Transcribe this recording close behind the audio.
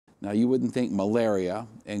Now, you wouldn't think malaria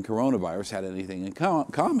and coronavirus had anything in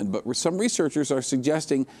common, but some researchers are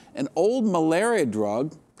suggesting an old malaria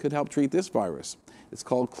drug could help treat this virus. It's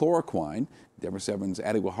called chloroquine. Denver 7's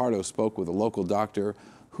Addie Guajardo spoke with a local doctor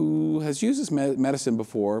who has used this medicine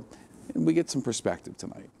before, and we get some perspective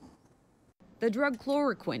tonight. The drug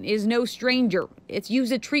chloroquine is no stranger. It's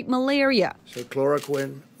used to treat malaria. So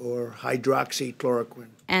chloroquine or hydroxychloroquine.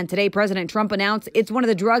 And today, President Trump announced it's one of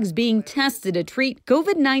the drugs being tested to treat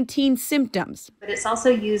COVID-19 symptoms. But it's also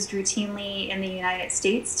used routinely in the United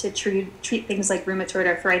States to treat things like rheumatoid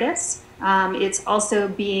arthritis. It's also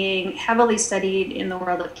being heavily studied in the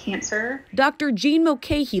world of cancer. Dr. Jean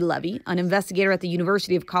Mulcahy-Levy, an investigator at the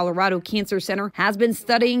University of Colorado Cancer Center, has been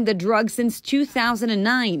studying the drug since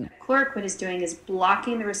 2009. Chloroquine is doing is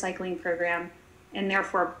blocking the recycling program and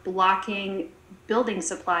therefore blocking building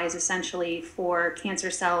supplies essentially for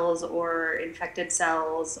cancer cells or infected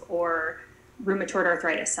cells or rheumatoid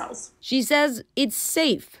arthritis cells. She says it's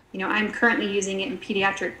safe. I'm currently using it in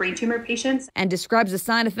pediatric brain tumor patients. And describes the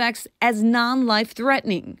side effects as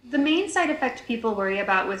non-life-threatening. The main side effect people worry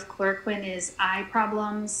about with chloroquine is eye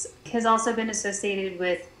problems. It has also been associated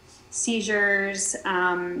with seizures,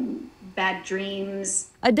 bad dreams.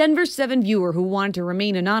 A Denver 7 viewer who wanted to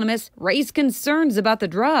remain anonymous raised concerns about the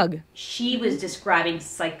drug. She was describing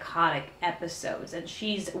psychotic episodes, and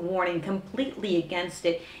she's warning completely against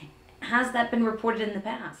it. Has that been reported in the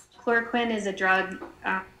past? Chloroquine is a drug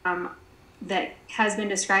that has been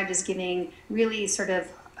described as giving really sort of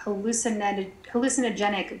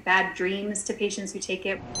hallucinogenic bad dreams to patients who take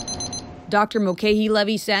it. Dr.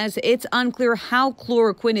 Mulcahy-Levy says it's unclear how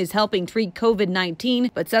chloroquine is helping treat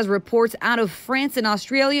COVID-19, but says reports out of France and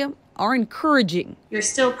Australia are encouraging. You're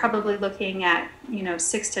still probably looking at,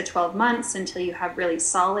 6 to 12 months until you have really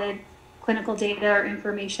solid clinical data or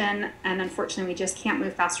information, and unfortunately we just can't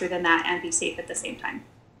move faster than that and be safe at the same time.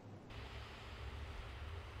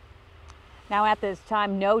 Now at this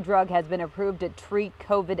time, no drug has been approved to treat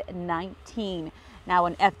COVID-19. Now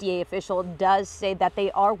an FDA official does say that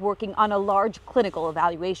they are working on a large clinical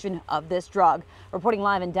evaluation of this drug. Reporting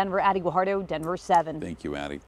live in Denver, Addie Guajardo, Denver 7. Thank you, Addie.